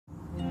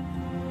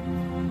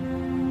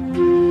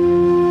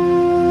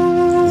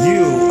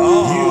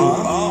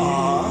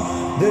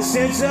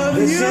sense of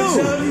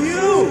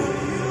you.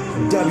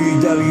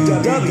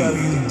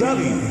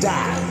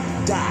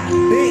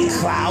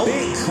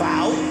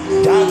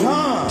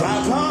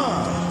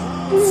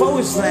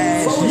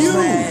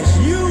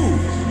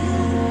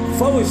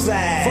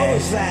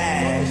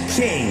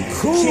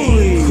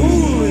 Cooley.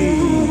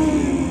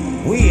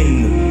 We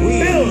in the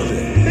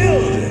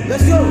building.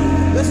 Let's go.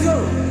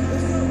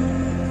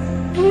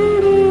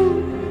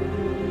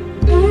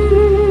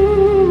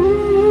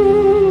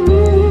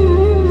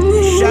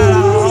 Shout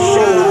out.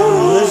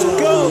 Let's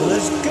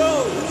go.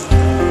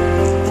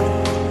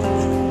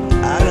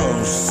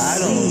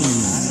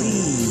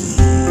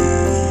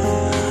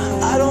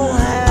 I don't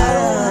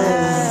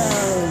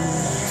have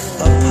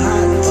a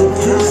pot to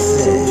piss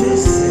in,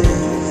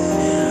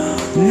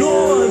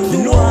 nor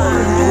do I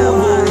have a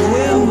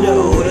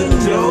window to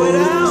throw it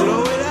out.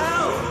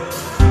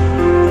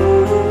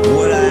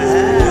 What I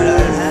have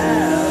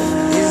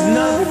is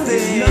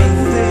nothing,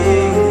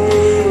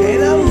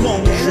 and I'm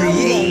gonna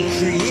create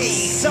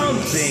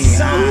something.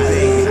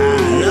 Nothing.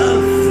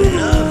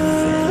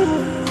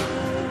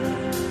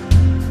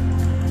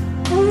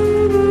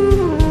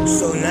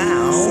 So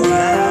now I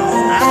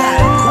got a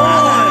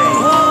coin.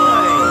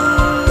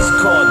 It's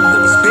called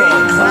the Big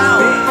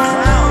Cloud.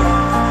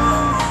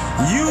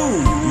 You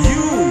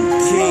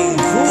King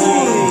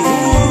Cooley.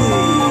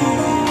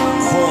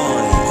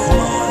 Coin.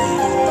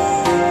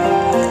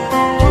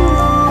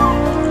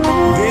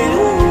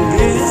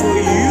 Get for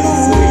you.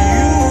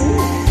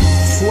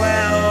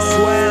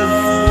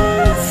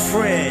 12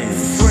 friends.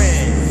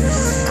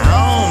 I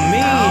don't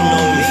mean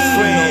no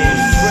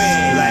friends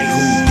like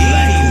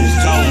Houdini was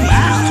talking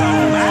about.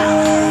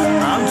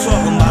 I'm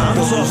talking about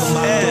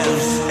F-R-N.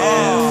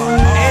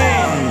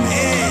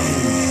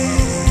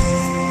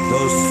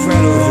 Those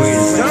Federal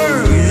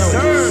Reserve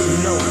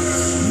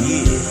notes.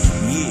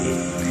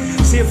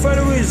 Yeah. See, a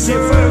Federal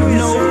Reserve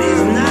note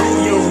is not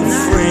your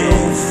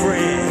friend.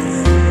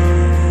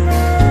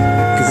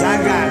 'Cause I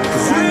got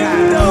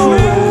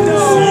those.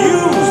 You.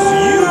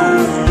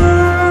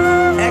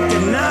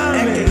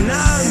 Economics.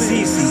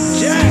 CC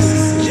Jacks.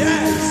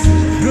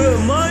 Good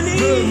money.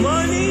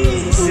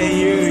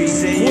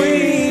 Senorita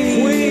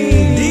Queen.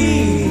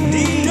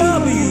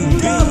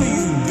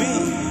 DWB.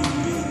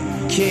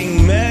 King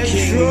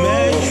Metro.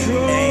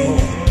 And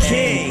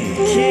King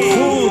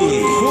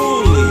Cooley.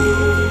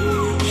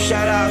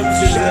 Shout out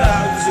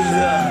to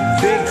the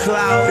Big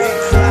Cloud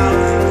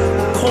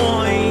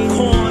coin.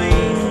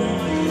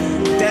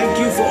 Thank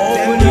you for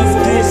opening up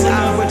this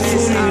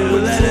opportunity to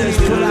let us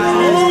put our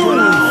own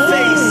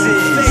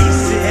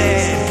faces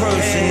and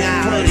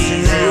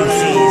personalities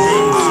into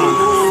our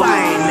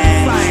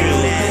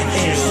financial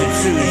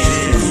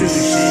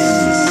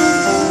institutions.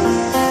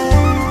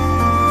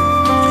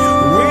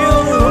 Real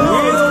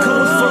wealth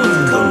comes from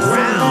the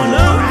ground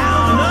up,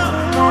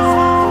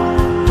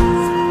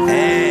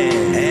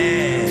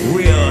 and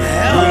real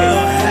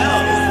health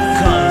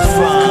comes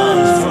from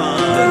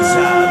the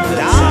top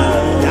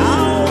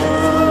down.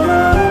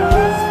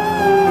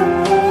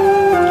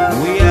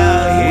 We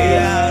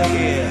out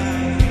here,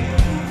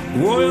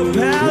 Royal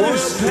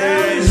Palace,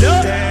 stand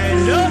up,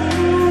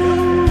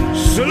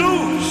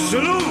 salute.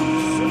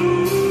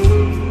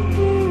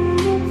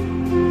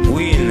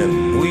 We in the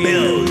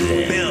building.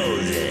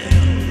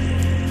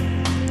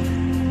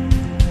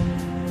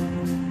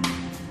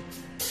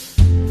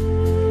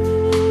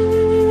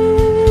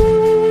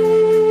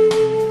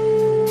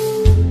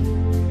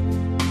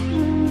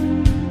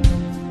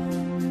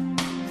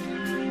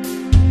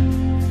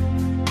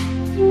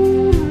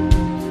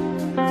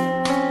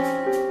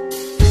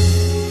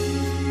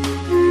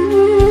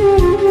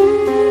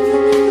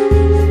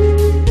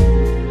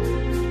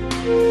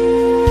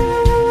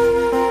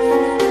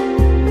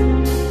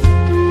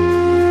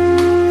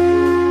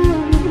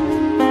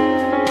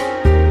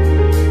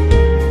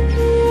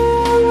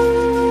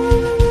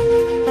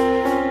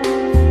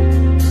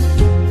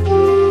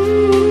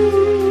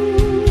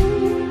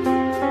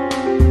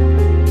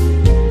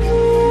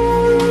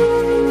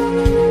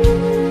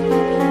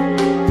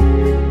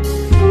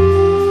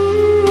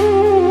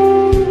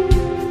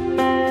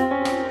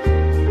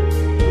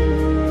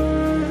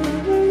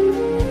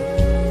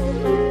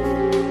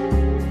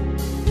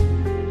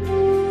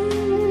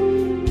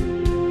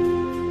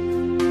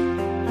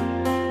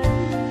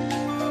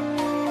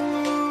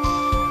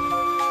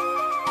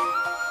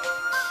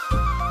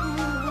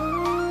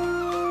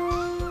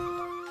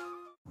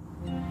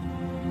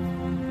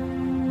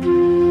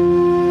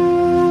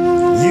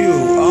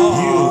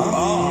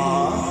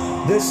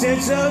 The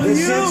sense of you.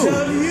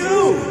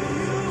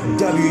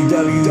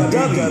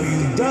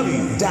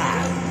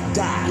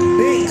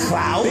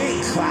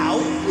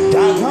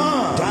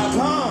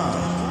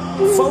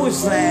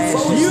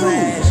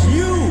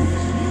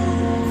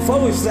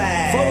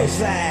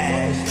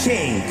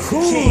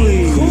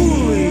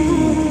 Cooley.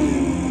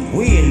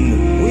 We in the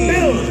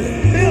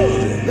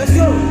building. Let's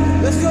go.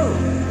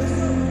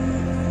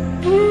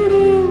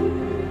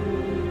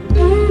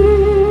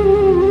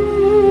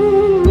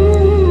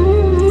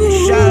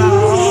 Shout out.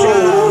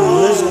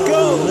 Let's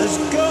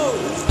go.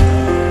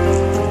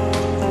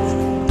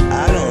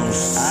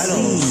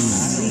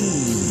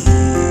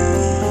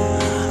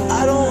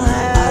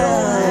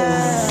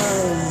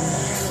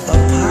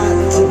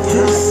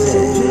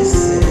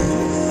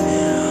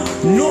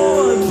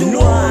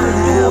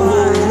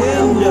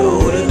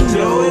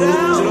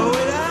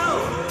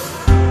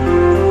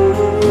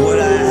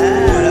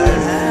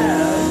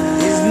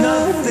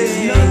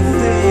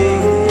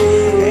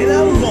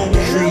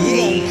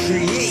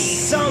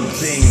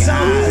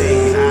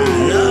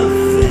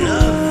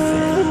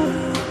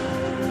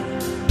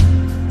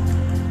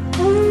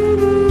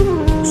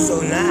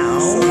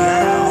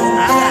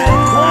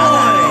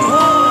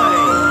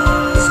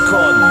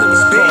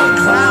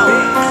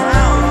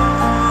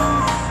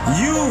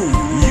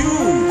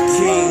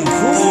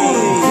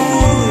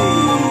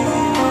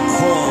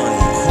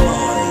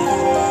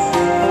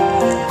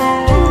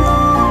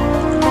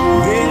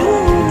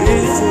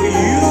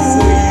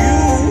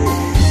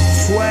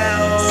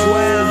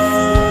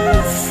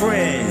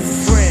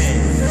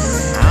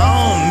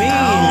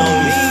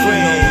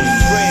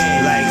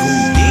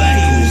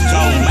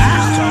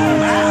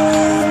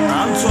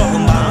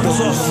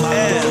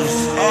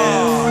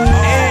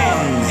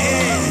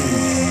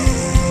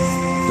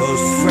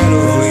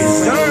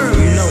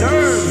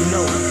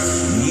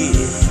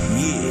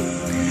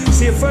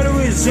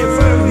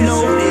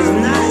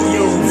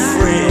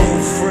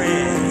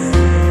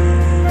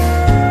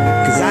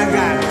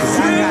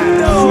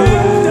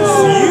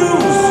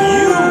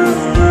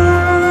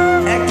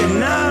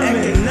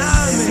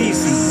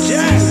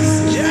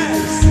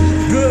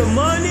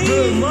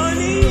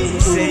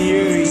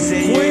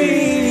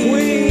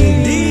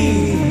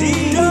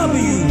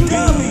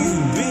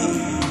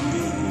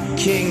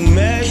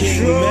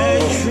 control.